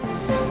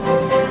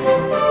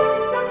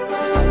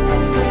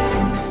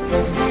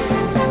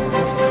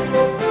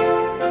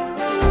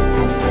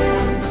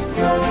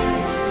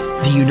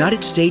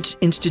United States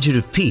Institute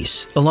of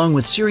Peace, along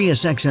with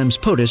SiriusXM's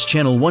POTUS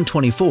Channel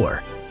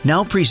 124,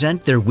 now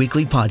present their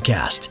weekly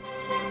podcast.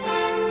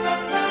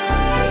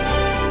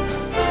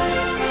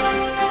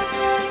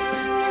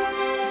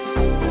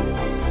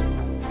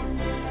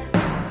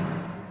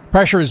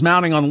 Pressure is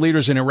mounting on the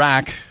leaders in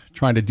Iraq,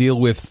 trying to deal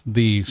with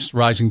the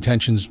rising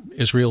tensions.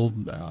 Israel,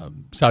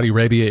 Saudi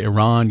Arabia,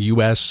 Iran,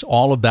 U.S.,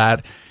 all of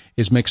that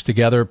is mixed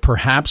together.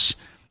 Perhaps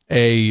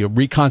a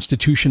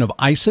reconstitution of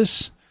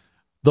ISIS.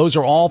 Those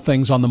are all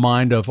things on the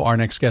mind of our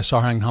next guest,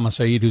 Sarhang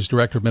Hamasaeed, who's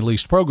Director of Middle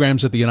East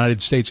Programs at the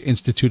United States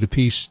Institute of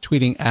Peace,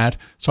 tweeting at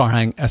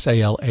Sarhang,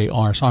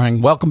 S-A-L-A-R.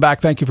 Sarhang, welcome back.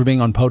 Thank you for being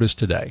on POTUS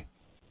today.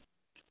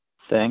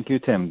 Thank you,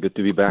 Tim. Good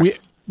to be back.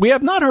 We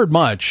have not heard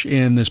much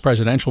in this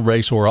presidential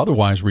race or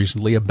otherwise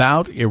recently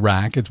about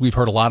Iraq. We've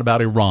heard a lot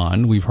about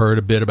Iran. We've heard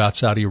a bit about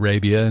Saudi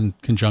Arabia in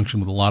conjunction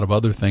with a lot of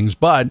other things.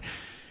 But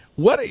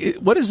what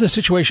is the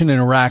situation in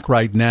Iraq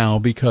right now?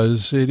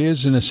 Because it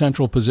is in a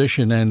central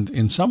position and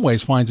in some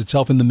ways finds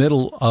itself in the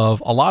middle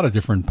of a lot of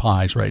different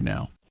pies right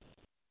now.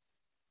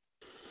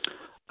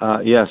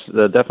 Yes,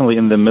 definitely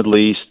in the Middle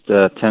East,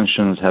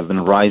 tensions have been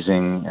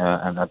rising,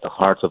 and at the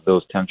heart of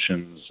those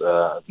tensions,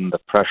 the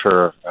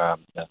pressure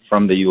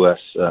from the U.S.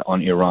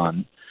 On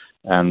Iran,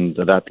 and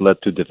that led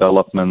to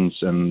developments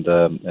in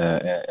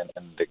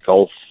the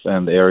Gulf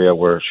and the area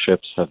where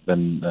ships have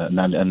been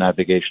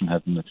navigation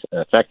have been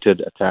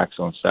affected, attacks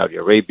on Saudi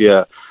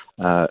Arabia,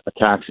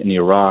 attacks in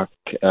Iraq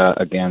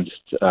against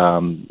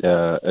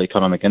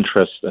economic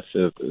interests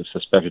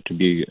suspected to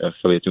be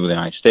affiliated with the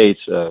United States,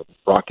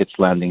 rockets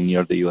landing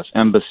near the U.S.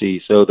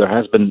 Embassy. So there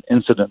has been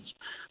incidents,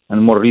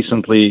 and more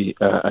recently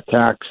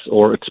attacks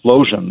or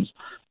explosions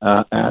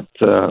at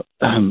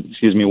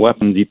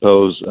weapon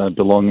depots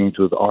belonging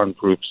to the armed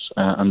groups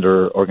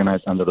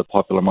organized under the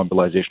Popular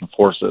Mobilization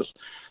Forces.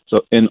 So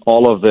in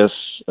all of this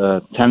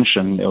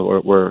tension,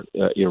 where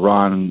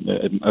Iran,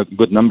 a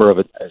good number of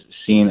it is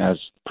seen as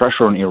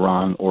pressure on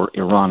Iran or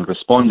Iran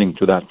responding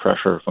to that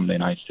pressure from the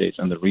United States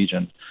and the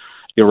region,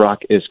 Iraq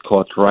is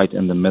caught right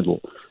in the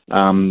middle.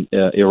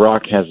 The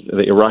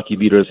Iraqi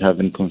leaders have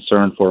been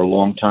concerned for a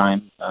long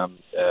time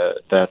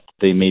that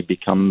they may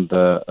become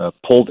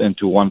pulled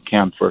into one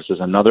camp versus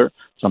another,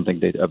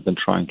 something they have been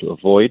trying to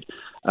avoid.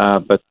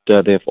 But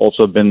they've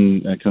also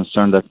been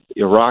concerned that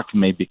Iraq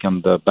may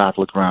become the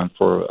battleground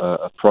for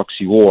a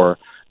proxy war,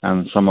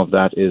 and some of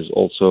that is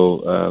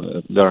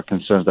also, there are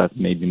concerns that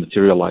may be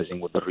materializing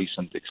with the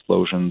recent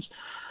explosions.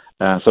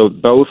 So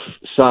both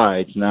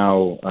sides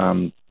now,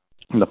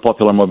 the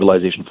Popular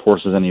Mobilization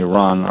Forces in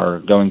Iran are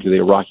going to the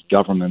Iraqi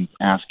government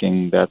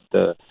asking that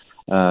the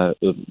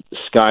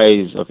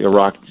skies of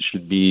Iraq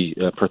should be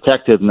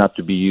protected, not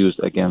to be used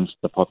against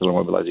the Popular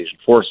Mobilization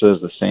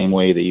Forces, the same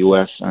way the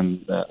U.S.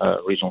 and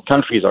regional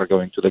countries are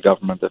going to the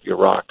government of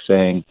Iraq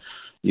saying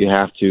you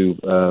have to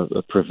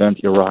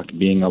prevent Iraq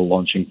being a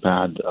launching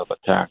pad of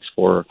attacks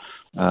for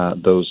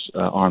those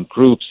armed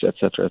groups, et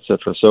cetera, et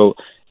cetera. So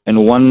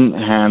on one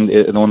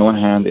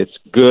hand, it's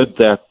good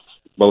that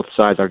both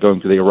sides are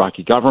going to the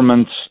Iraqi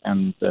government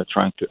and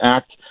trying to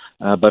act.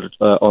 But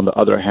on the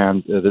other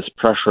hand, this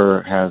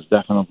pressure has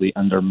definitely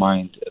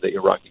undermined the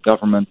Iraqi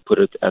government, put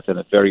it at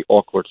a very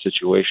awkward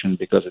situation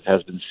because it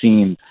has been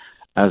seen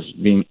as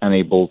being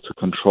unable to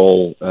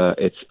control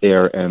its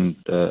air and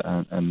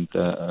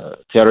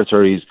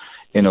territories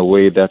in a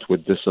way that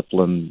would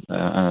discipline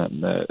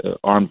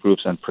armed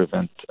groups and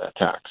prevent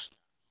attacks.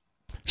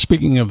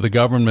 Speaking of the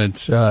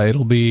government,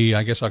 it'll be,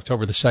 I guess,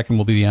 October the 2nd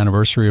will be the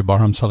anniversary of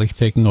Barham Salih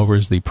taking over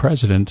as the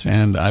president.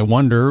 And I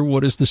wonder,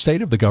 what is the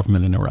state of the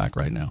government in Iraq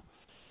right now?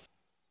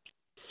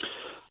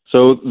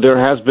 So there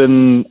has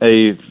been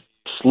a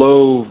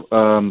slow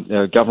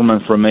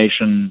government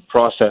formation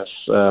process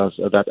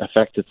that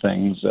affected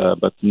things,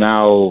 but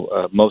now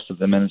most of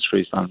the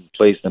ministries are in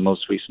place. The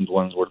most recent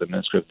ones were the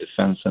Ministry of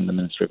Defense and the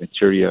Ministry of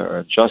Interior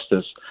and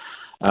Justice.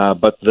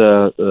 But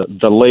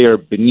the layer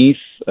beneath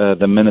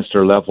the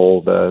minister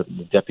level, the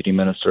deputy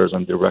ministers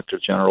and director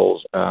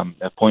generals,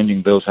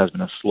 appointing those has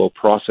been a slow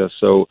process.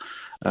 So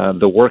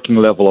the working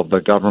level of the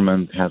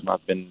government has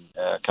not been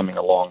coming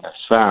along as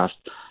fast.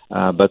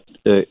 But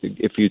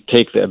if you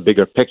take the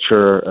bigger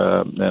picture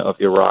of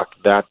Iraq,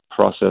 that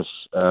process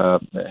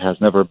has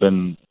never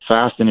been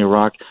fast in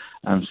Iraq.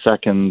 And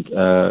second,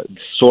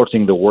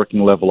 sorting the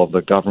working level of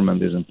the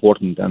government is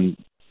important. And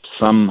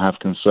some have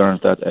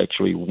concerns that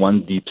actually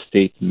one deep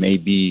state may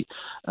be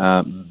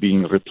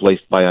being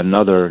replaced by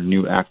another,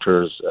 new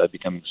actors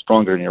becoming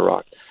stronger in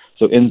Iraq.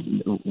 So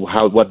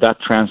what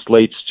that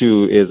translates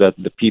to is that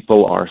the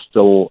people are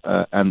still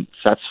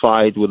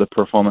unsatisfied with the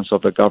performance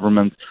of the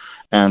government,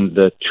 and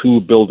the two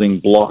building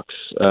blocks,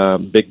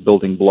 big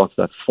building blocks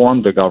that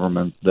form the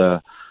government,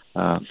 the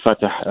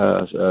Fatah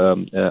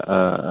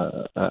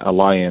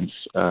alliance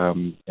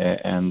and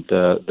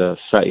the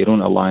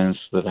Sa'irun alliance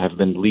that have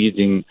been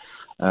leading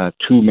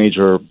two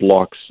major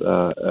blocks,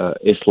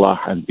 Islah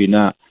and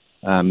Bina,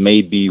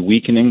 may be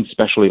weakening,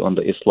 especially on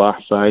the Islah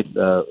side.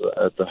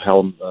 The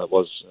helm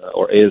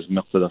is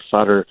Muqtada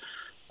Sadr,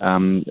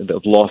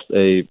 They've lost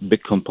a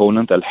big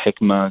component,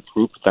 Al-Hikma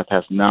group, that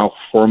has now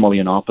formally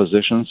in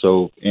opposition.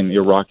 So in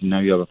Iraq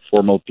now you have a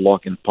formal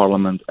bloc in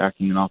parliament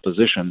acting in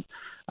opposition.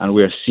 And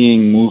we are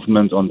seeing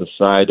movement on the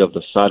side of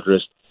the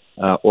Sadrists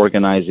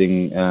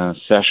organizing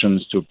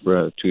sessions to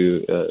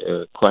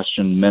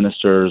question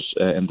ministers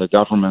in the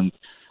government.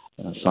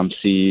 Some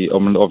see,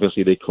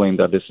 obviously, they claim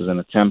that this is an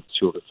attempt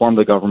to reform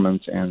the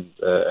government and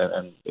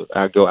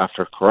go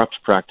after corrupt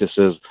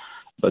practices.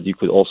 But you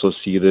could also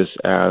see this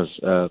as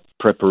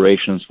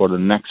preparations for the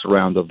next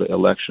round of the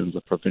elections,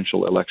 the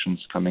provincial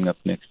elections coming up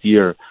next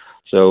year.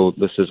 So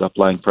this is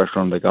applying pressure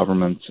on the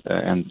government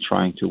and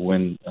trying to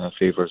win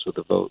favors with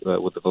the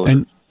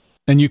voters.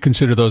 And you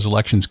consider those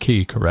elections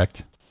key,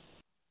 correct?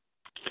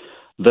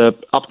 The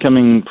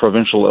upcoming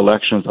provincial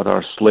elections that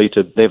are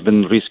slated, they've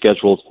been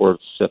rescheduled for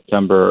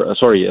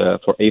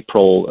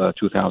April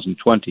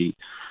 2020,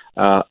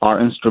 are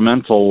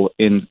instrumental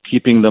in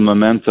keeping the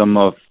momentum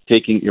of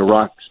taking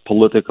Iraq's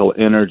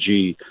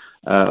energy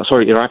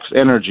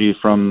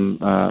from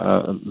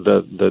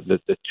the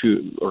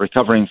two,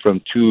 recovering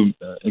from two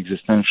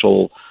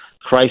existential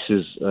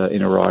crises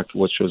in Iraq,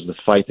 which was the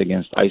fight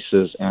against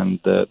ISIS and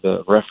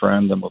the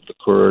referendum of the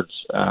Kurds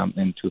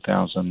in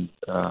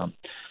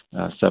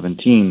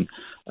 2017.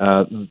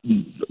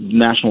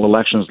 National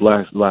elections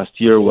last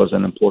year was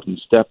an important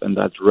step in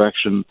that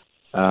direction,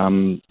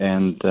 and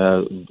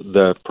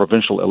the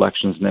provincial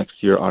elections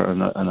next year are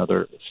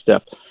another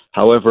step.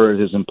 However, it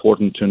is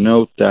important to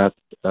note that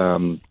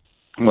the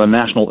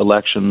national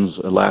elections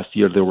last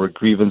year, there were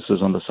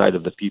grievances on the side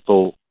of the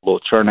people, low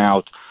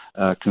turnout,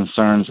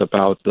 concerns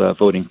about the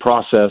voting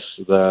process,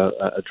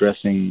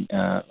 addressing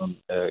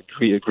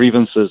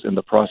grievances in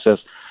the process.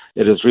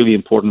 It is really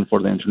important for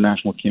the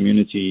international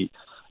community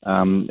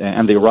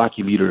and the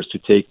Iraqi leaders to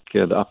take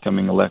the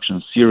upcoming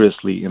elections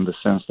seriously, in the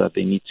sense that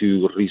they need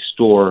to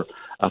restore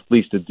at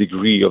least a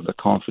degree of the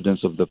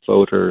confidence of the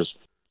voters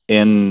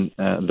in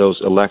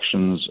those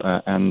elections,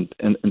 and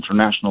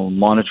international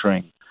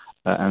monitoring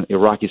and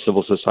Iraqi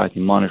civil society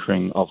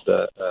monitoring of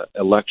the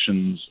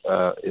elections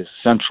is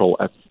central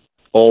at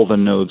all the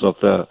nodes of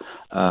the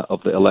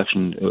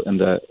election, in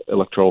the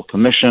Electoral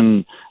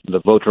Commission, the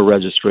voter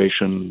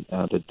registration,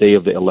 the day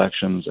of the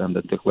elections, and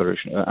the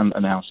declaration and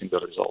announcing the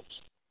results.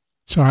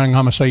 Sarhang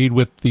Hamasaeed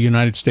with the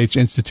United States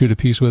Institute of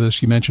Peace with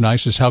us. You mentioned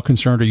ISIS. How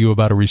concerned are you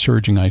about a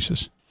resurging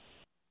ISIS?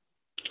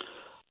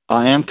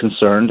 I am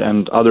concerned,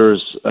 and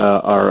others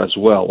are as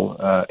well,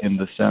 in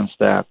the sense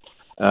that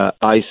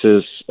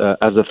ISIS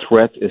as a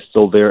threat is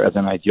still there as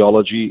an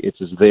ideology. It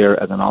is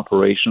there as an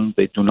operation.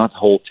 They do not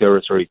hold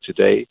territory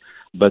today,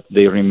 but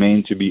they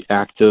remain to be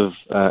active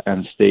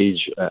and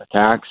stage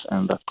attacks,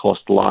 and that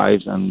cost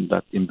lives and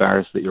that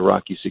embarrass the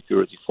Iraqi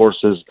security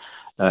forces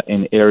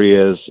in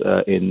areas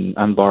in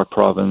Anbar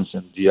province,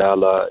 in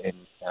Diyala, in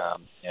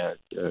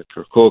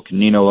Kirkuk,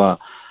 Nineveh.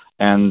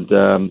 And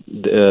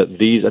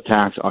these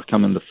attacks are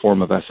come in the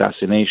form of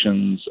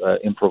assassinations,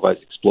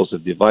 improvised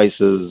explosive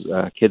devices,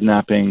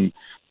 kidnapping.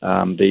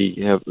 They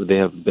have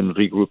been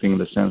regrouping in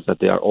the sense that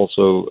they are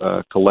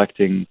also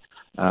collecting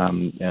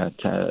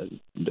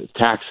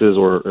taxes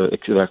or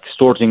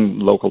extorting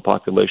local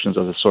populations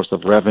as a source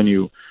of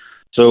revenue.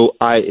 So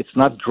it's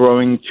not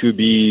growing to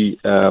be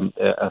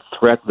a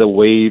threat the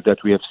way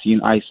that we have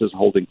seen ISIS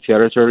holding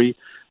territory.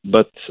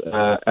 But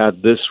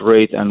at this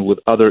rate, and with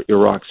other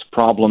Iraq's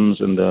problems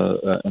in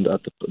the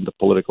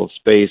political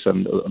space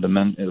and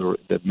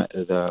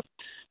the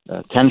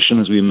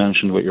tensions we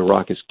mentioned, where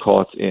Iraq is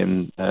caught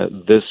in,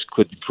 this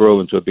could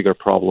grow into a bigger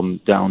problem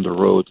down the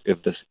road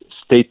if the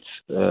state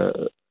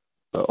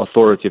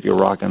authority of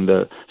Iraq and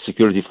the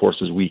security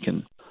forces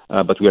weaken.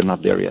 But we are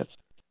not there yet.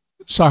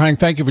 Sarhang,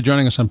 thank you for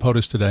joining us on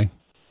POTUS today.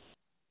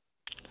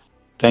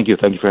 Thank you.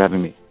 Thank you for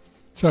having me.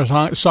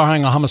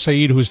 Sarhang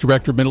Hamasaeed, who is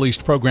Director of Middle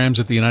East Programs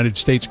at the United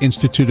States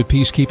Institute of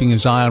Peace, keeping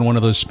his eye on one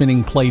of those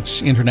spinning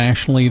plates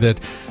internationally that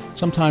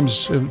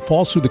sometimes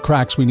falls through the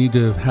cracks. We need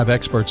to have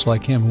experts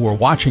like him who are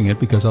watching it,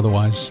 because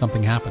otherwise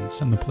something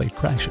happens and the plate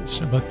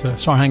crashes. But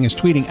Sarhang is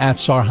tweeting at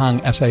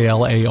Sarhang,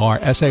 SALAR,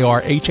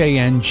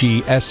 SARHANG,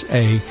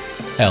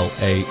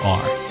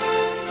 SALAR.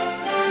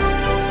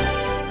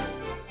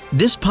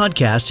 This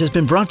podcast has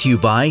been brought to you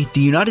by the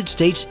United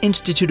States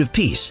Institute of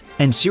Peace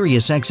and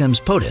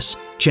SiriusXM's POTUS,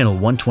 Channel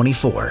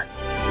 124.